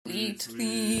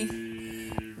completely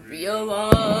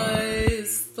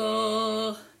realize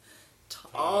the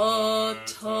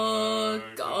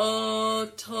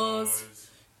Tathagata's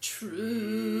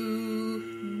true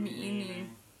meaning.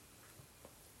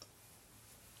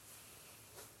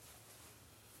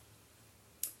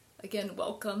 Again,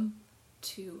 welcome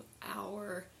to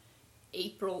our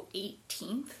April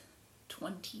 18th,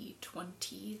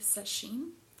 2020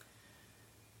 session,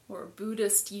 or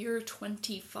Buddhist year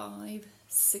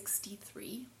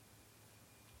 2563.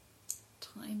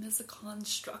 Time is a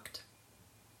construct.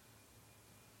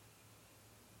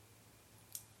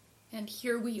 And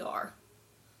here we are.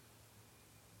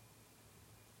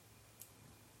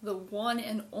 The one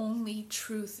and only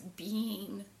truth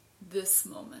being this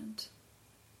moment.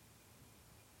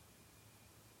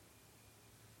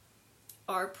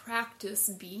 Our practice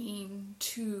being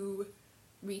to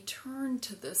return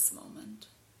to this moment.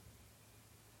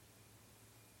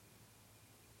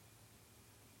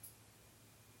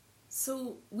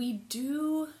 So we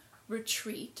do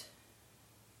retreat.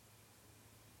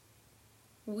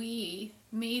 We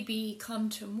maybe come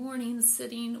to morning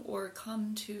sitting or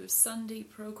come to Sunday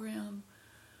program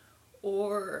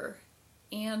or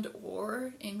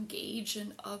engage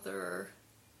in other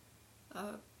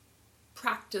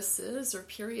practices or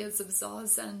periods of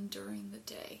zazen during the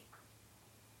day.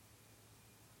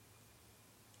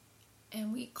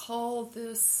 And we call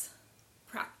this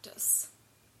practice.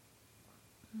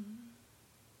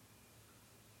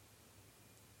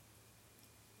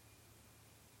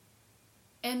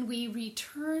 And we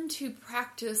return to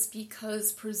practice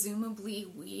because presumably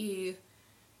we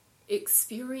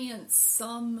experience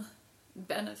some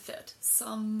benefit,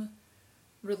 some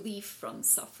relief from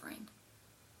suffering.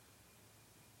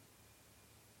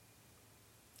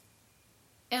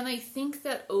 And I think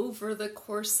that over the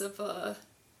course of a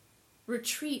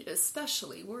retreat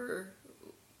especially,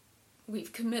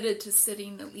 we've committed to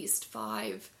sitting at least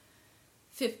 5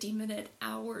 50-minute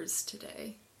hours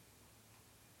today.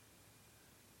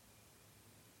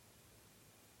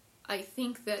 I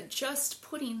think that just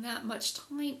putting that much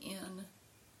time in,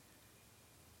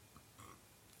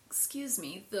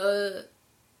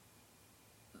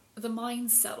 the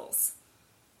mind settles.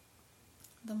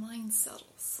 The mind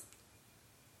settles.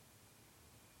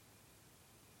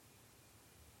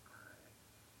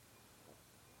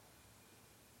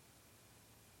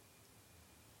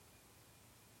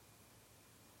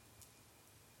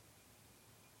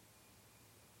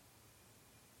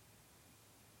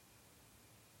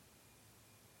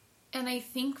 And I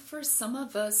think for some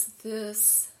of us,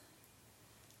 this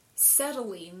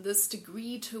settling, this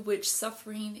degree to which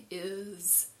suffering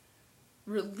is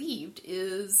relieved,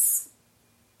 is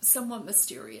somewhat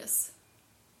mysterious.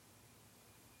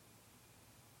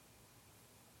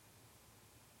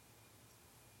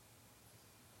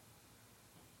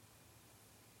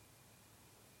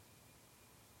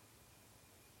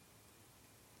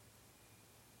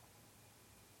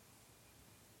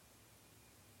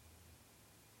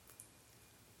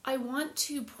 I want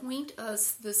to point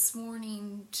us this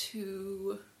morning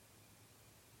to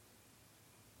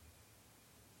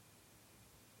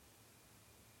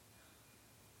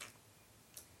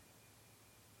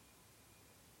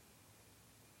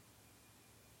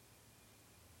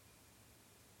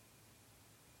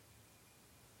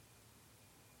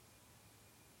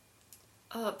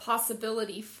a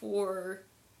possibility for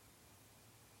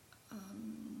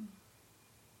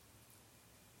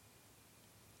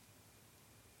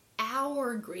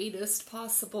our greatest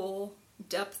possible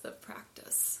depth of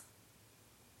practice.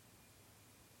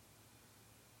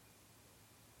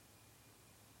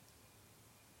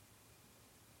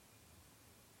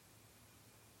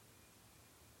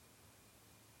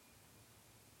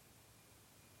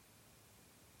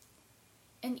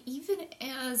 And even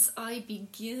as I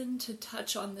begin to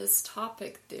touch on this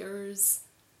topic, there's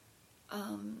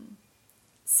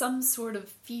some sort of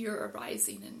fear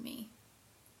arising in me.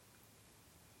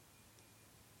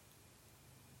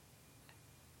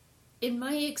 In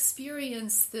my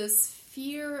experience, this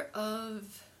fear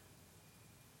of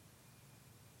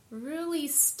really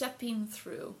stepping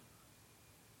through.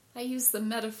 I use the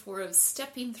metaphor of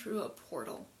stepping through a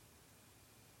portal.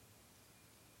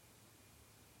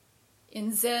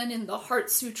 In Zen, in the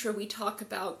Heart Sutra, we talk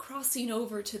about crossing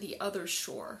over to the other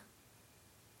shore.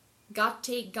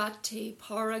 Gate, gate,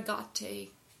 paragate,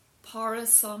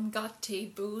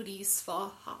 parasamgate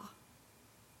bodhisvaha.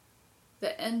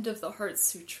 The end of the Heart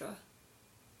Sutra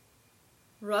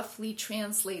roughly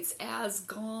translates as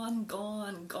gone,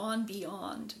 gone, gone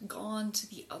beyond, gone to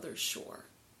the other shore.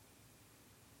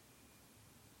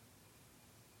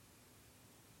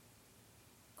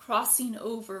 Crossing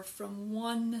over from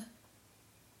one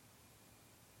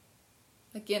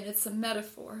Again, it's a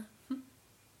metaphor.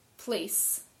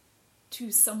 Place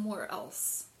to somewhere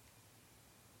else.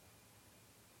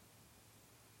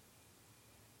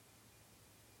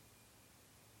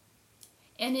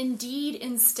 And indeed,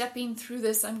 in stepping through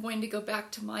this, I'm going to go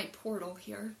back to my portal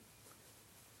here.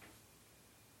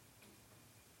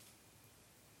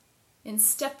 In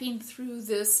stepping through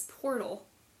this portal,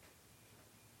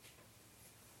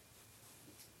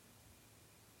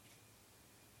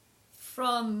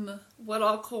 from what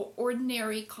I'll call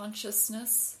ordinary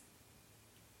consciousness,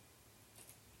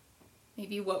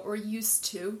 maybe what we're used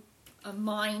to, a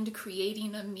mind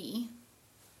creating a me,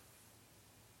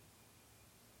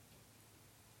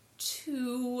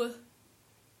 to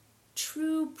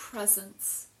true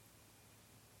presence,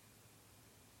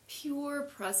 pure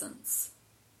presence,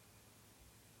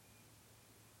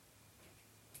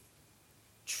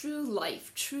 true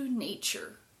life, true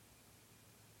nature,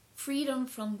 freedom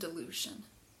from delusion.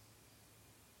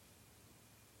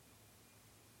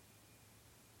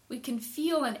 We can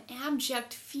feel an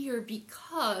abject fear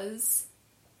because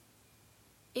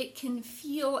it can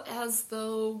feel as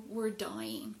though we're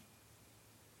dying.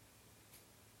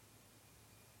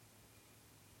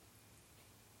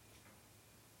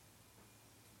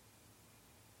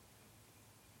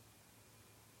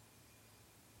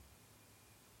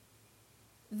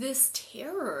 This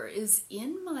terror is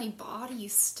in my body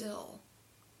still.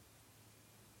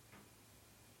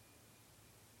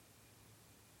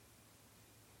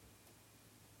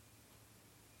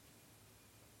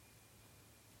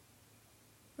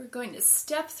 We're going to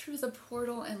step through the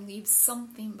portal and leave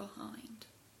something behind.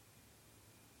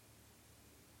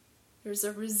 There's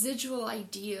a residual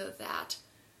idea that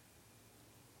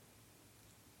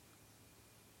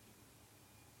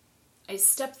I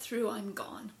step through, I'm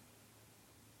gone.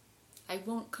 I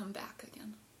won't come back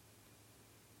again.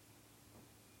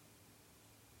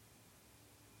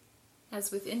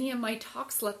 As with any of my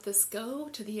talks, let this go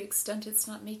to the extent it's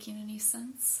not making any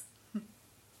sense.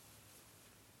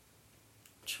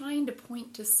 Trying to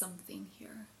point to something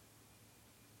here.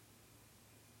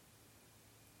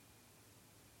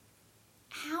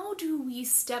 How do we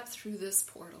step through this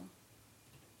portal?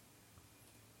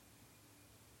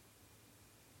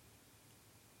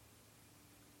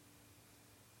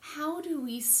 How do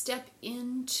we step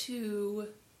into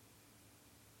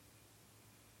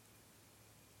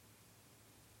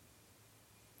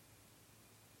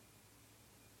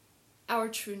our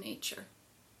true nature?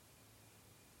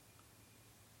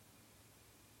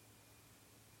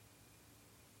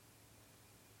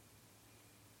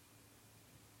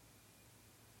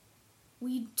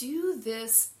 We do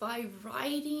this by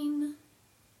riding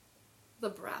the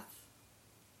breath.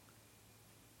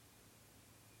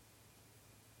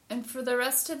 And for the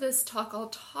rest of this talk, I'll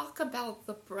talk about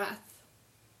the breath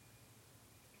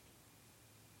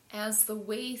as the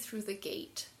way through the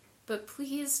gate. But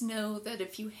please know that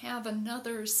if you have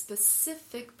another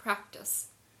specific practice,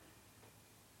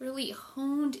 really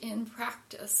honed in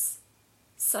practice,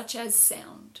 such as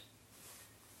sound,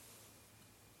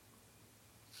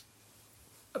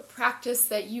 a practice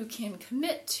that you can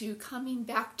commit to coming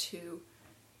back to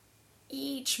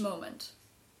each moment.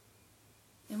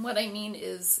 And what I mean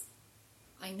is,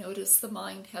 I notice the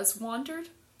mind has wandered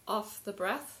off the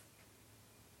breath,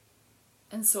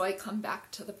 and so I come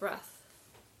back to the breath.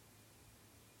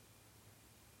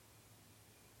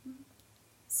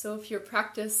 So if your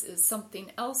practice is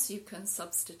something else, you can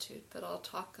substitute, but I'll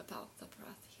talk about the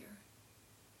breath here.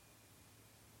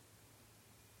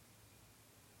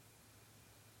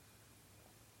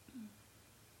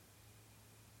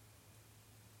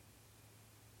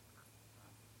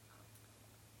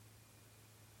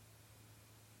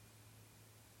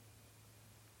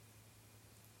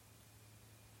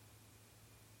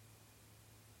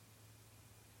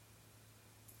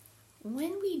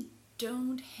 When we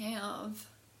don't have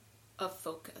a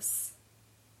focus,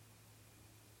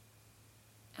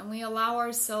 and we allow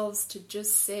ourselves to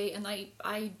just say, and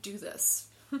I do this,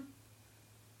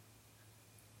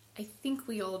 I think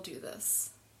we all do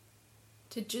this,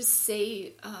 to just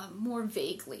say more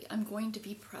vaguely, I'm going to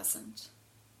be present.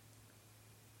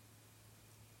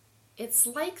 It's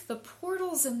like the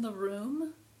portal's in the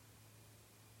room,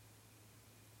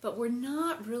 but we're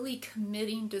not really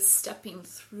committing to stepping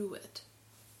through it.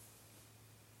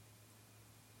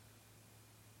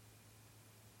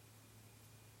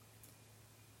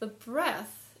 The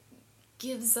breath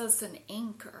gives us an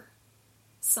anchor,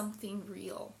 something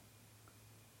real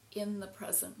in the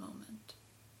present moment.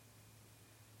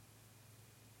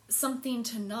 Something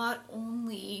to not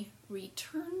only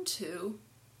return to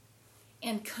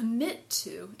and commit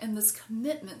to, and this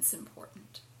commitment's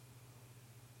important.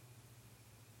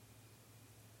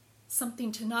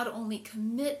 something to not only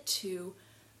commit to,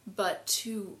 but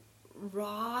to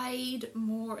ride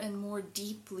more and more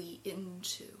deeply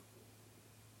into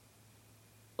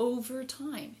over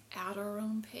time at our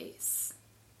own pace.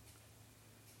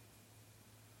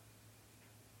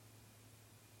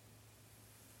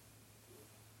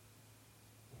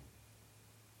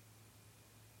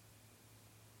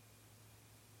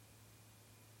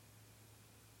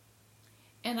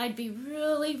 And I'd be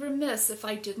really remiss if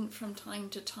I didn't from time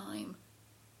to time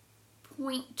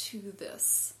point to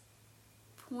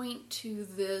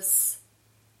this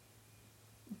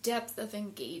depth of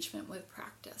engagement with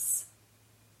practice.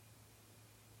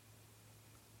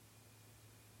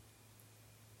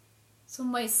 So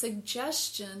my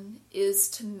suggestion is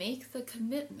to make the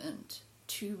commitment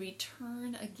to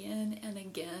return again and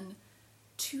again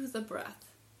to the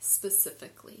breath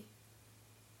specifically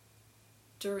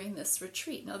during this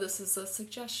retreat. Now, this is a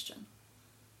suggestion.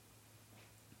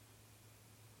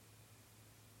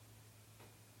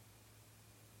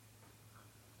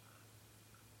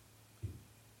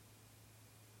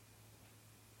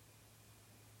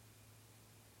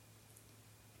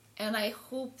 And I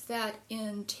hope that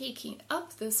in taking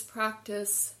up this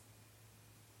practice,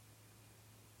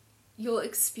 you'll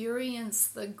experience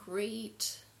the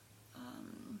great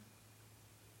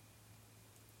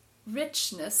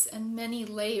richness and many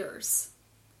layers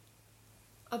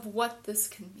of what this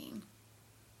can mean.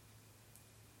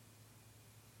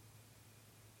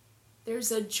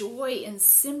 There's a joy in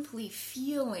simply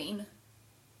feeling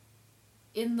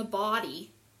in the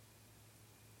body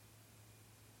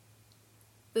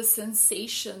the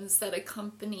sensations that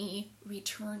accompany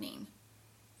returning,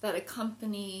 that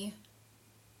accompany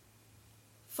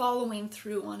following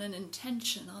through on an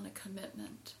intention, on a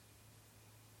commitment.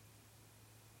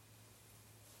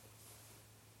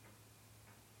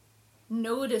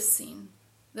 Noticing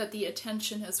that the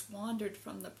attention has wandered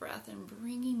from the breath and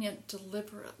bringing it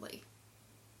deliberately.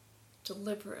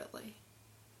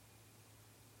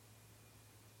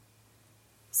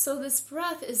 So this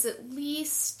breath is at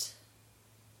least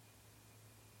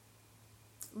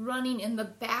running in the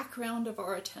background of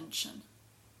our attention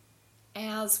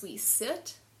as we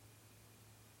sit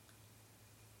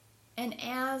and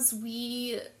as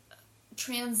we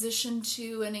transition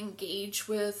to and engage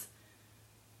with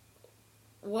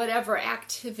whatever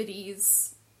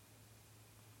activities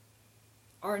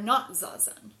are not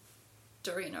zazen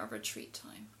during our retreat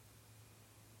time.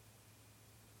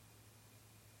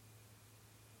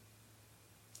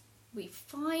 We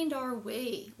find our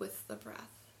way with the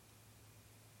breath.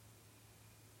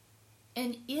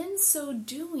 And in so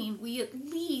doing, we at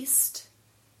least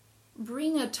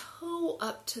bring a toe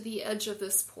up to the edge of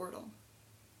this portal,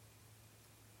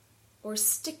 or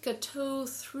stick a toe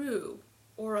through,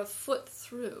 or a foot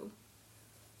through,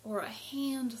 or a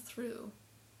hand through,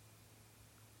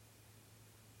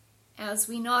 as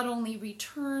we not only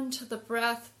return to the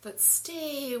breath, but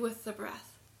stay with the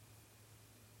breath.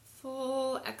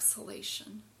 Full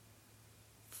exhalation,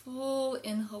 full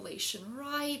inhalation,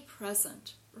 right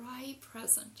present.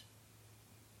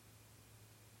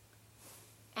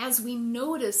 As we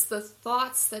notice the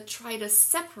thoughts that try to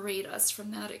separate us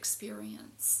from that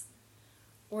experience,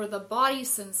 or the body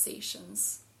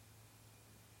sensations,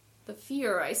 the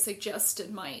fear I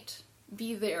suggested might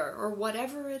be there, or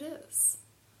whatever it is,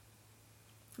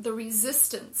 the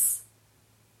resistance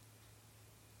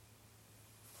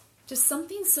to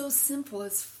something so simple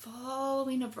as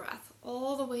following a breath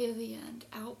all the way to the end.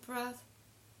 Out breath,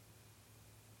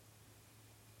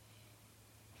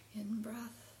 in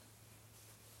breath.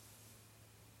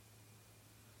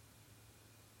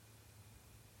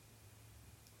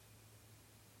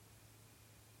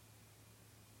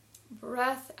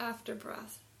 Breath after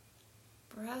breath.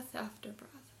 Breath after breath.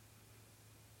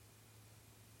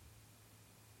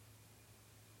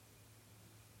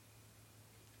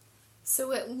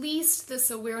 So at least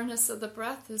this awareness of the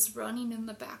breath is running in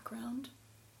the background,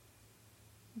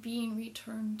 being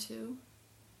returned to.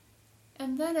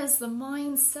 And then as the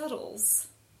mind settles,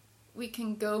 we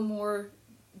can go more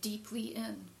deeply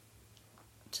in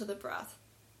to the breath,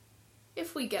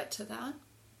 if we get to that.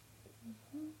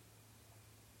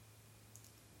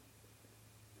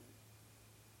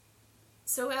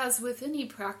 So as with any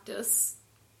practice,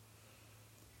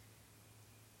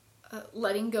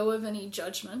 letting go of any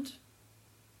judgment,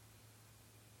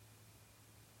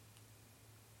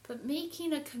 but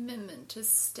making a commitment to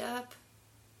step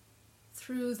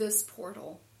through this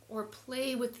portal or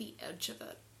play with the edge of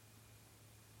it.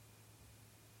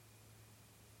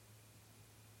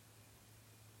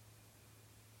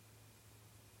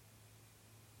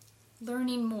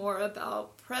 learning more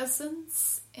about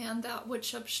presence and that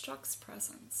which obstructs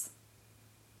presence.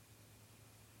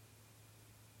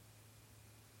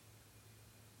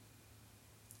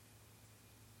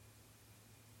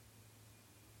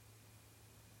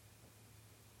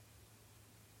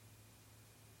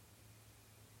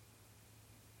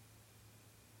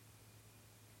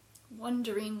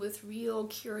 Wondering with real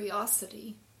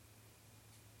curiosity.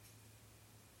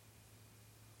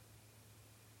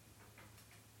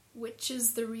 Which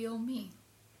is the real me?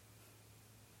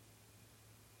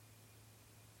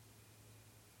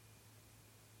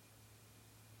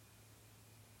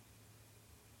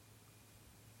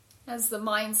 As the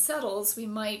mind settles, we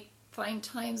might find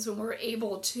times when we're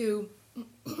able to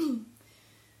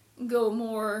go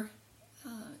more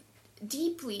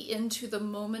deeply into the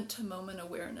moment-to-moment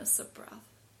awareness of breath.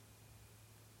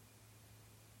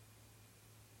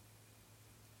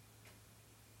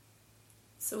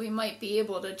 So we might be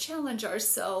able to challenge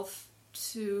ourselves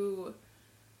to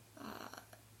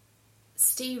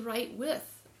stay right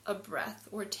with a breath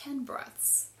or 10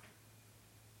 breaths,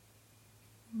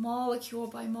 molecule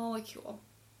by molecule.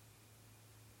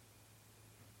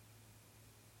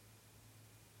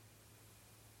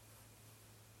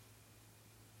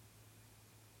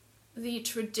 The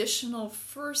traditional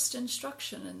first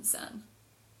instruction in Zen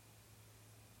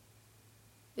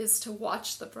is to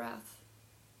watch the breath,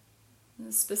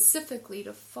 and specifically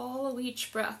to follow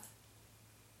each breath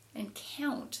and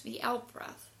count the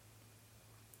out-breath.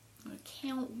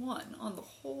 Count 1 on the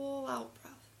whole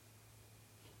out-breath.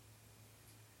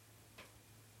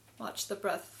 Watch the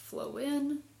breath flow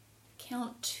in,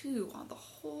 count 2 on the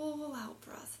whole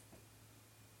out-breath.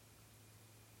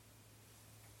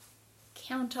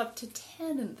 Count up to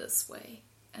 10 in this way,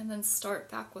 and then start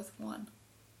back with 1.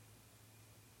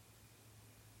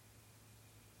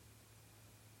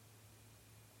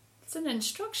 It's an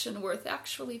instruction worth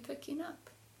actually picking up.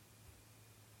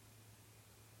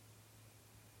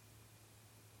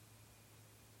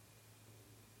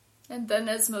 And then,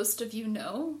 as most of you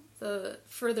know, the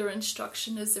further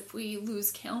instruction is if we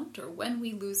lose count, or when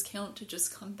we lose count, to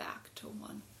just come back to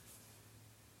 1.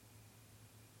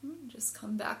 Just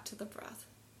come back to the breath.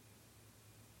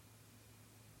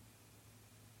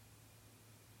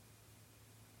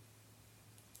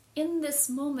 In this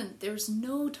moment, there's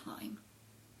no time.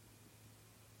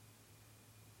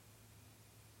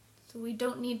 So we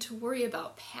don't need to worry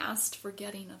about past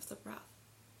forgetting of the breath.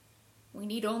 We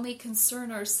need only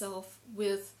concern ourselves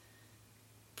with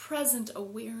present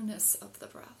awareness of the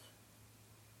breath.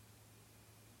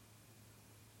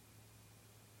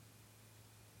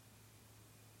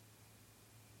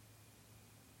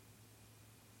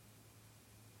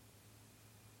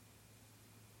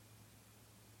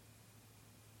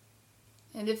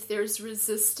 And if there's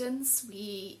resistance,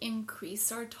 we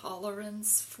increase our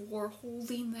tolerance for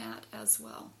holding that as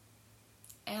well,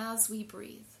 as we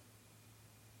breathe.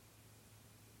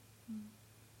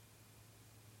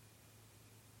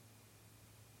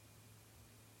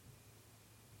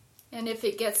 And if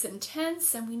it gets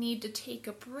intense and we need to take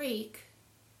a break,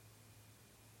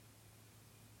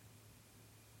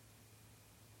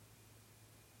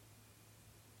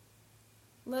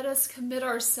 let us commit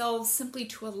ourselves simply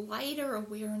to a lighter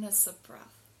awareness of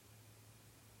breath.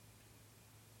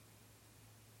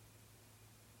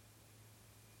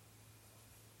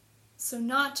 So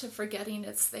not to forgetting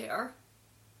it's there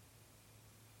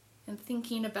and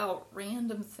thinking about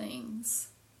random things,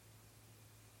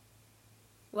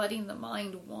 letting the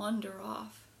mind wander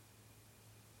off.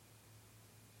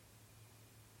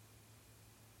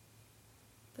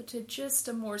 But to just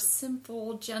a more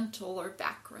simple, gentle, or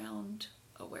background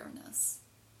awareness.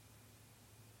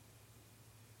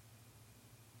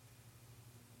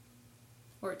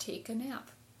 Or take a nap.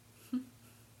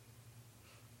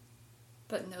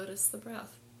 But notice the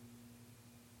breath.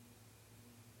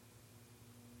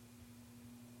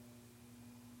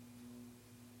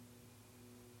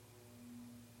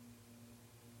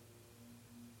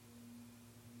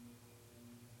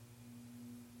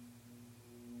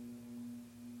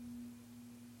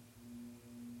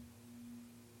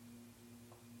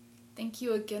 Thank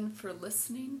you again for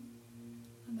listening.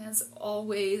 As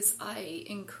always, I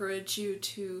encourage you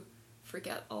to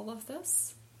forget all of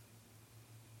this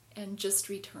and just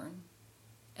return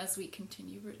as we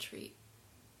continue retreat.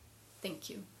 Thank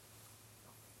you.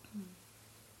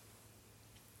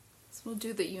 So we'll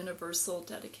do the universal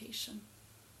dedication.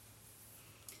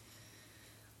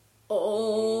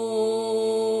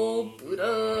 All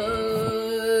Buddhas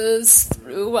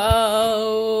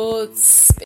throughout